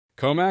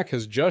COMAC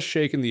has just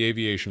shaken the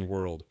aviation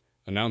world,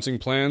 announcing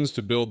plans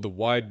to build the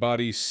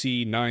wide-body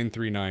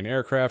C939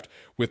 aircraft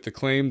with the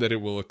claim that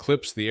it will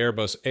eclipse the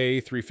Airbus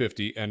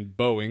A350 and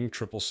Boeing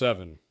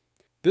 777.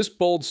 This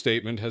bold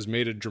statement has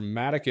made a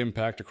dramatic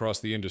impact across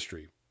the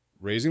industry,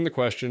 raising the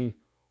question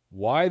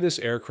why this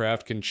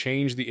aircraft can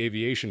change the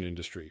aviation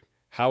industry,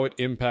 how it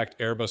impacts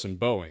Airbus and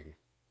Boeing.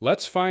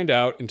 Let's find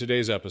out in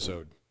today's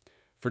episode.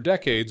 For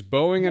decades,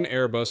 Boeing and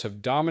Airbus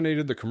have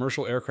dominated the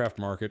commercial aircraft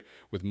market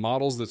with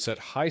models that set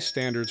high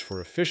standards for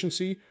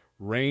efficiency,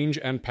 range,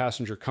 and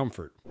passenger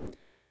comfort.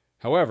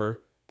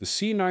 However, the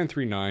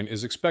C939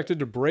 is expected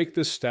to break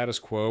this status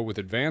quo with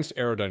advanced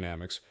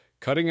aerodynamics,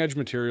 cutting-edge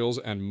materials,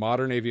 and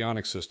modern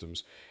avionics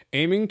systems,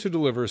 aiming to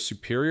deliver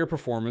superior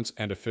performance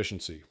and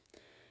efficiency.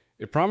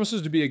 It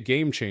promises to be a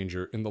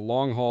game-changer in the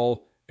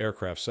long-haul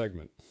aircraft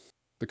segment.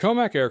 The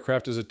COMAC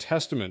aircraft is a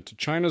testament to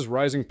China's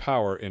rising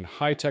power in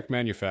high-tech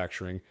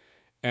manufacturing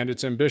and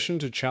its ambition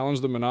to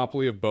challenge the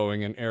monopoly of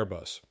Boeing and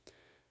Airbus.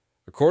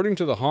 According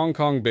to the Hong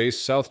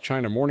Kong-based South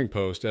China Morning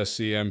Post,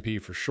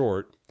 SCMP for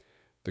short,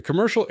 the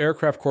Commercial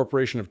Aircraft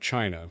Corporation of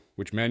China,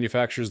 which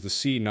manufactures the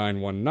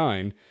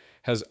C919,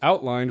 has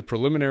outlined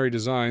preliminary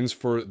designs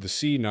for the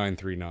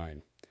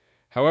C939.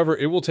 However,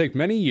 it will take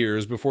many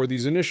years before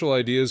these initial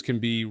ideas can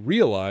be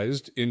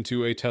realized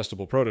into a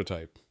testable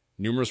prototype.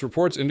 Numerous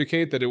reports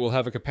indicate that it will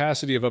have a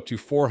capacity of up to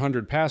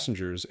 400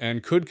 passengers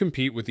and could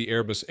compete with the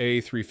Airbus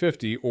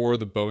A350 or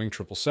the Boeing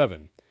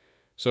 777.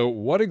 So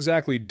what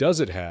exactly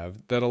does it have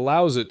that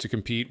allows it to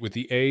compete with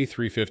the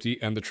A350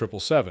 and the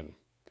 777?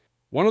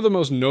 One of the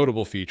most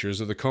notable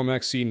features of the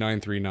COMAC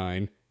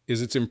C939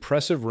 is its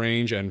impressive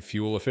range and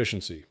fuel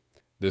efficiency.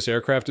 This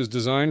aircraft is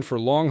designed for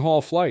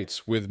long-haul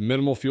flights with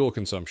minimal fuel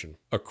consumption,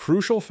 a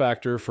crucial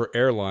factor for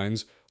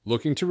airlines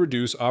looking to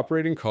reduce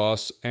operating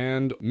costs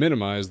and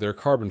minimize their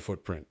carbon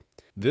footprint.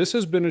 This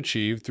has been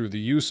achieved through the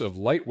use of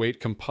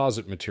lightweight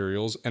composite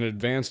materials and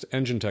advanced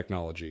engine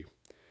technology.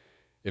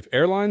 If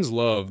airlines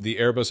love the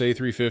Airbus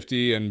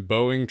A350 and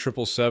Boeing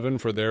 777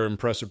 for their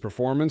impressive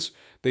performance,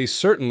 they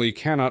certainly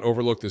cannot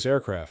overlook this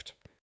aircraft.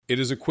 It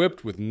is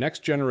equipped with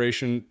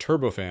next-generation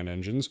turbofan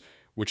engines,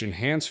 which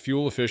enhance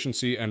fuel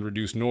efficiency and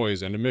reduce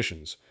noise and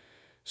emissions,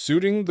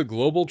 suiting the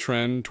global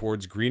trend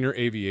towards greener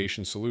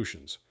aviation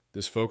solutions.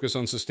 This focus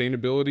on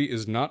sustainability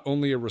is not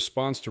only a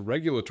response to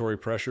regulatory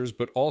pressures,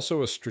 but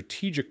also a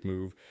strategic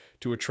move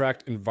to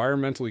attract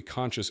environmentally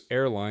conscious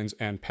airlines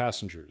and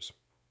passengers.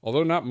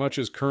 Although not much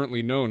is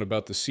currently known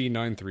about the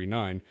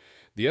C939,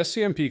 the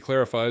SCMP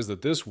clarifies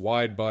that this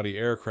wide-body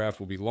aircraft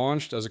will be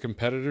launched as a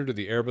competitor to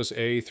the Airbus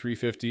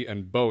A350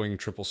 and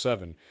Boeing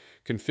 777,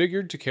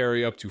 configured to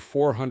carry up to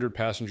 400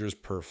 passengers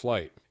per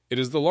flight. It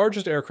is the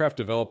largest aircraft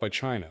developed by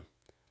China.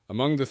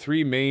 Among the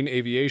three main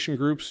aviation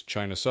groups,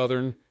 China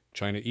Southern,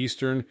 China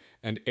Eastern,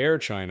 and Air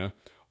China,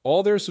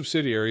 all their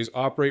subsidiaries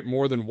operate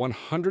more than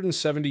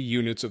 170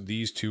 units of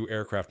these two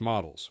aircraft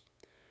models.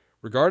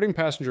 Regarding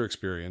passenger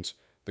experience,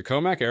 the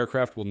COMAC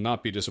aircraft will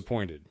not be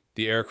disappointed.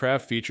 The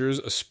aircraft features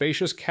a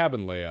spacious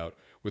cabin layout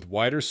with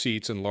wider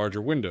seats and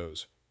larger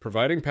windows,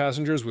 providing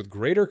passengers with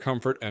greater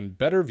comfort and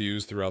better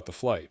views throughout the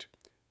flight.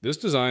 This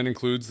design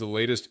includes the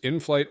latest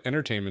in-flight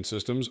entertainment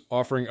systems,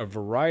 offering a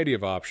variety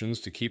of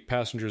options to keep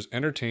passengers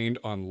entertained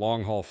on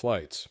long-haul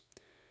flights.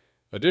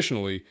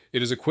 Additionally,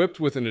 it is equipped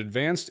with an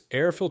advanced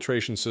air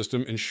filtration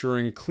system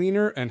ensuring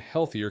cleaner and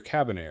healthier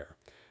cabin air,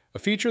 a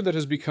feature that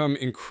has become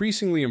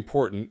increasingly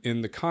important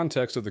in the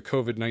context of the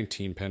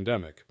COVID-19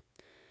 pandemic.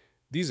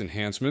 These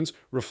enhancements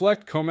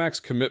reflect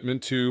COMAC's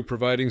commitment to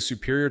providing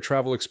superior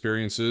travel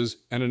experiences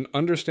and an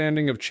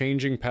understanding of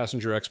changing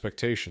passenger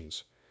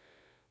expectations.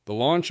 The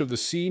launch of the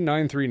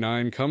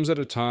C939 comes at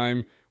a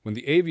time when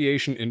the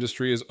aviation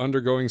industry is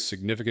undergoing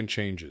significant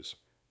changes.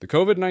 The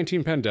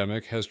COVID-19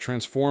 pandemic has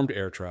transformed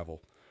air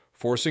travel,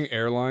 forcing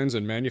airlines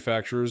and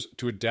manufacturers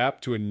to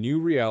adapt to a new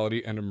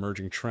reality and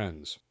emerging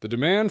trends. The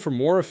demand for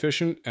more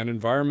efficient and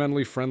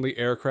environmentally friendly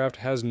aircraft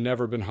has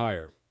never been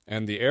higher,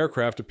 and the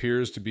aircraft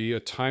appears to be a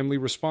timely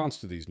response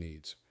to these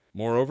needs.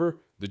 Moreover,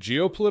 the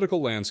geopolitical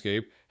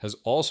landscape has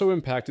also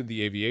impacted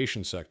the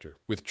aviation sector,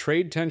 with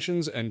trade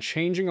tensions and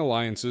changing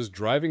alliances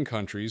driving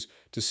countries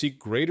to seek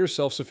greater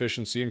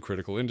self-sufficiency in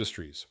critical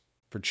industries.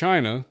 For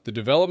China, the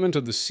development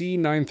of the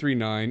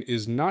C939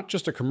 is not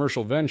just a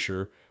commercial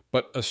venture,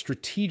 but a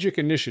strategic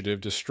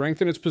initiative to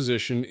strengthen its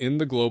position in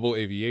the global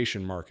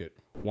aviation market.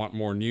 Want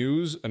more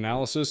news,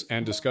 analysis,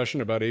 and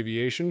discussion about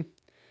aviation?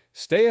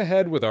 Stay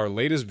ahead with our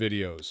latest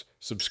videos.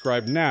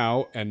 Subscribe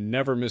now and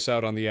never miss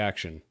out on the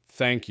action.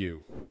 Thank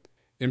you.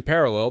 In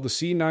parallel, the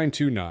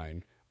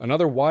C929,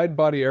 another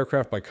wide-body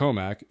aircraft by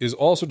COMAC, is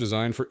also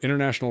designed for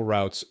international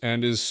routes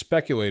and is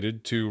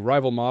speculated to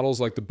rival models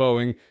like the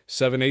Boeing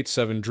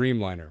 787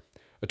 Dreamliner,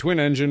 a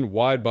twin-engine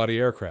wide-body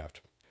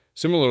aircraft.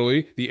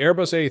 Similarly, the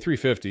Airbus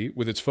A350,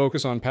 with its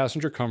focus on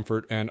passenger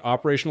comfort and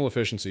operational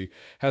efficiency,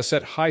 has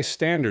set high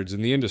standards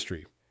in the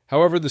industry.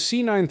 However, the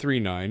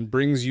C939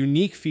 brings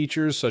unique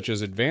features such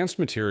as advanced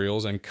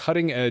materials and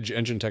cutting-edge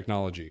engine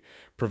technology,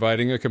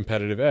 providing a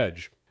competitive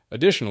edge.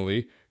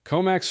 Additionally,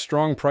 COMAC's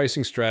strong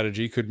pricing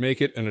strategy could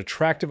make it an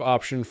attractive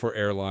option for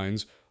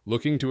airlines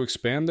looking to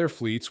expand their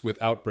fleets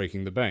without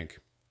breaking the bank.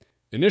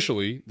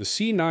 Initially, the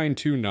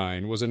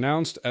C929 was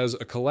announced as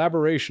a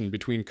collaboration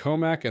between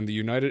COMAC and the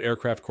United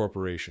Aircraft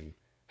Corporation.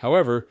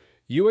 However,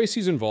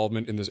 UAC's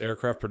involvement in this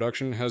aircraft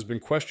production has been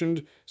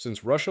questioned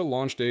since Russia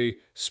launched a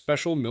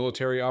special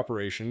military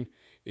operation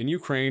in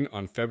Ukraine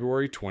on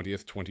February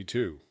 20th,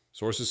 2022.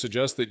 Sources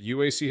suggest that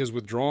UAC has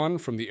withdrawn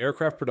from the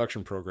aircraft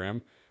production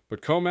program,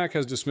 but COMAC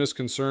has dismissed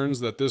concerns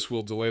that this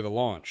will delay the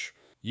launch.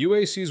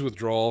 UAC's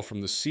withdrawal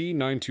from the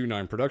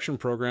C929 production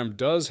program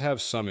does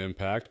have some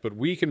impact, but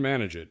we can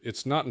manage it.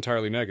 It's not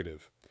entirely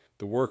negative.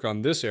 The work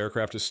on this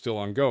aircraft is still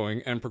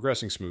ongoing and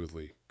progressing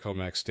smoothly,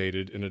 COMAC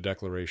stated in a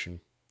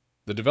declaration.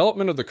 The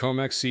development of the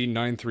COMAC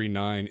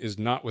C939 is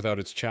not without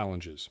its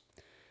challenges.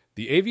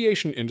 The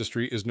aviation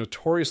industry is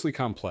notoriously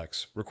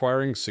complex,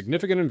 requiring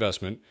significant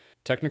investment,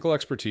 technical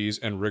expertise,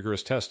 and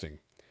rigorous testing.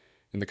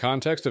 In the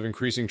context of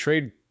increasing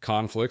trade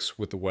conflicts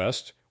with the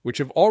West, which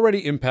have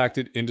already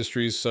impacted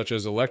industries such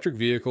as electric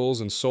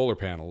vehicles and solar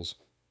panels,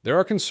 there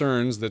are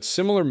concerns that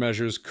similar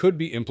measures could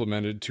be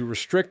implemented to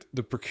restrict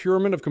the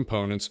procurement of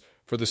components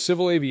for the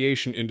civil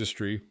aviation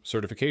industry,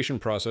 certification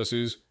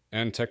processes,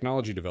 and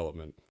technology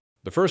development.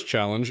 The first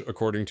challenge,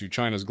 according to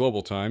China's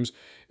Global Times,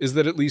 is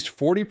that at least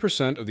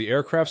 40% of the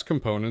aircraft's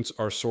components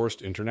are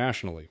sourced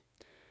internationally.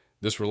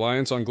 This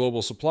reliance on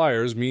global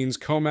suppliers means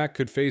COMAC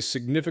could face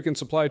significant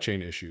supply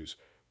chain issues,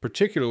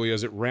 particularly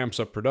as it ramps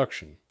up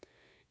production.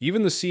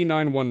 Even the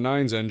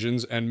C919's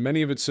engines and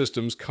many of its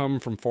systems come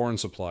from foreign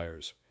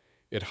suppliers.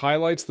 It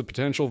highlights the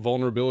potential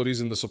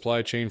vulnerabilities in the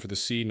supply chain for the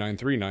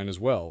C939 as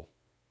well.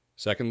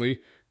 Secondly,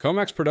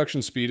 COMAC's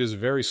production speed is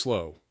very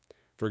slow.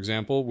 For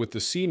example, with the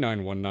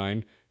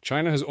C919,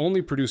 China has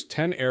only produced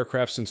 10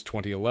 aircraft since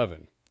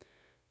 2011.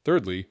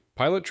 Thirdly,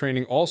 pilot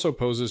training also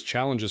poses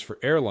challenges for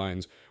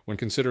airlines when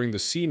considering the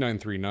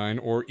C939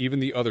 or even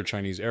the other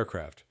Chinese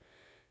aircraft.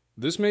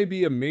 This may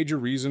be a major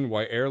reason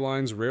why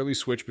airlines rarely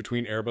switch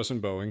between Airbus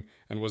and Boeing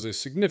and was a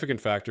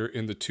significant factor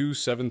in the two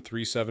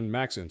 737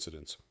 MAX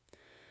incidents.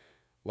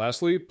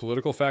 Lastly,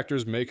 political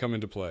factors may come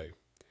into play.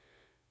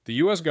 The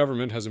US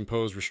government has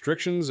imposed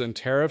restrictions and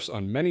tariffs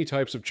on many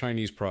types of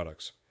Chinese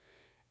products.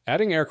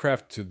 Adding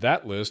aircraft to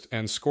that list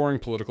and scoring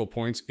political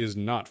points is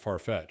not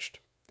far-fetched.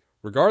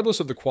 Regardless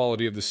of the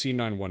quality of the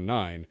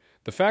C919,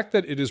 the fact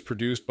that it is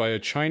produced by a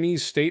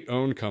Chinese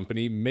state-owned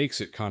company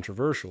makes it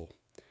controversial.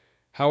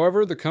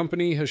 However, the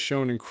company has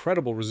shown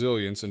incredible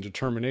resilience and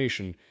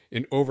determination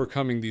in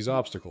overcoming these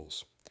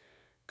obstacles.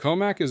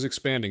 COMAC is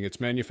expanding its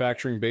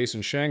manufacturing base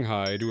in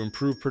Shanghai to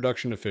improve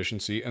production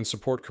efficiency and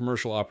support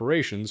commercial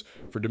operations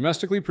for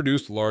domestically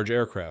produced large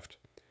aircraft.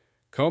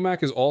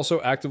 COMAC is also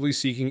actively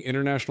seeking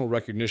international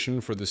recognition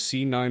for the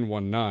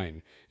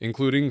C919,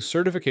 including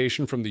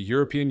certification from the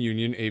European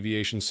Union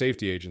Aviation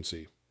Safety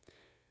Agency.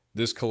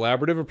 This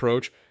collaborative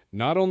approach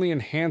not only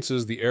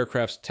enhances the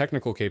aircraft's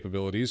technical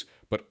capabilities,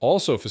 but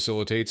also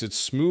facilitates its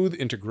smooth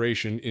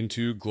integration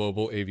into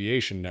global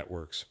aviation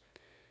networks.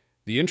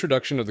 The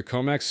introduction of the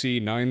COMAC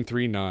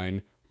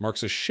C939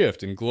 marks a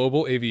shift in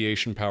global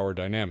aviation power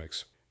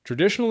dynamics.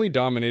 Traditionally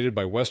dominated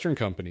by Western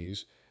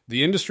companies,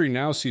 the industry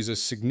now sees a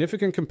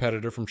significant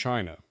competitor from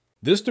China.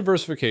 This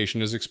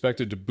diversification is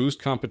expected to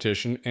boost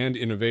competition and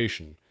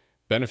innovation,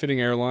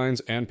 benefiting airlines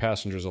and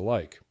passengers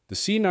alike. The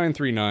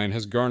C939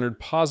 has garnered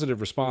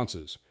positive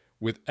responses,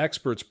 with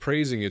experts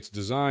praising its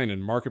design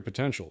and market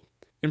potential.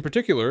 In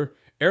particular,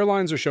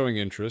 airlines are showing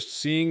interest,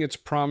 seeing its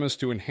promise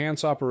to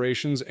enhance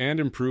operations and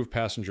improve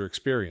passenger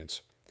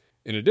experience.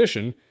 In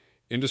addition,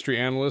 industry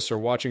analysts are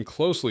watching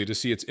closely to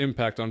see its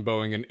impact on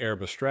Boeing and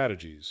Airbus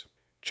strategies.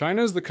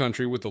 China is the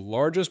country with the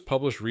largest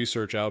published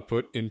research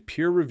output in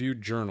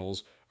peer-reviewed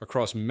journals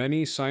across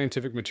many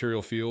scientific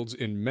material fields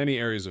in many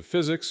areas of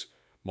physics,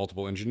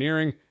 multiple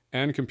engineering,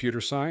 and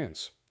computer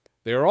science.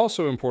 They are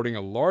also importing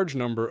a large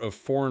number of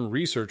foreign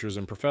researchers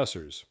and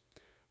professors.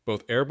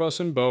 Both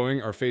Airbus and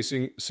Boeing are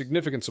facing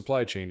significant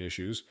supply chain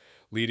issues,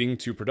 leading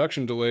to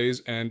production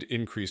delays and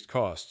increased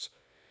costs.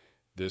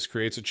 This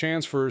creates a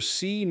chance for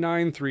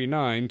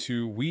C939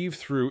 to weave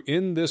through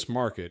in this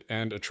market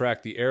and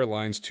attract the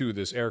airlines to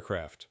this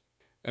aircraft.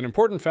 An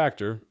important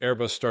factor,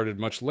 Airbus started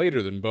much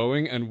later than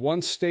Boeing and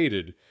once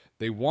stated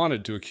they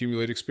wanted to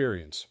accumulate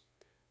experience.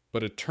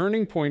 But a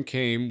turning point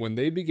came when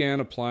they began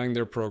applying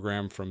their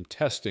program from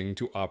testing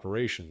to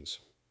operations.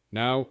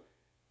 Now,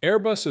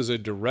 Airbus is a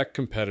direct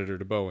competitor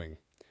to Boeing.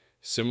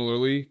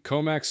 Similarly,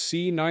 COMAC's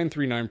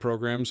C939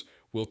 programs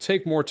will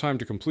take more time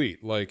to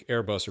complete, like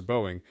Airbus or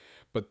Boeing,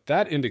 but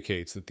that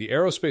indicates that the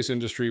aerospace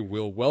industry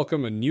will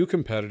welcome a new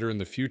competitor in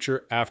the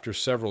future after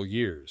several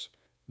years.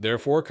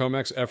 Therefore,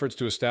 COMAC's efforts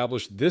to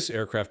establish this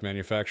aircraft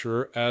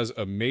manufacturer as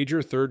a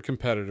major third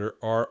competitor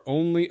are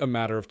only a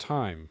matter of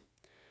time.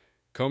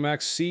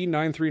 COMAC's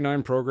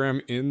C939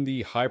 program in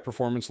the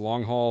high-performance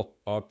long-haul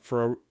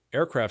for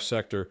aircraft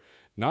sector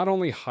not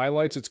only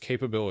highlights its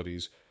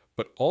capabilities,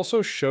 but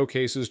also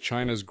showcases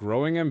China's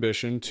growing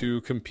ambition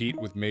to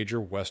compete with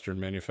major Western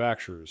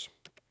manufacturers.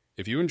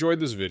 If you enjoyed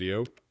this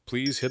video,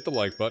 Please hit the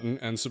like button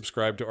and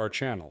subscribe to our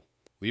channel.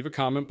 Leave a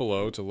comment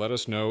below to let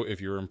us know if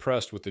you're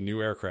impressed with the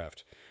new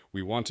aircraft.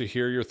 We want to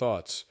hear your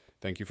thoughts.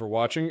 Thank you for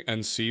watching,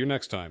 and see you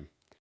next time.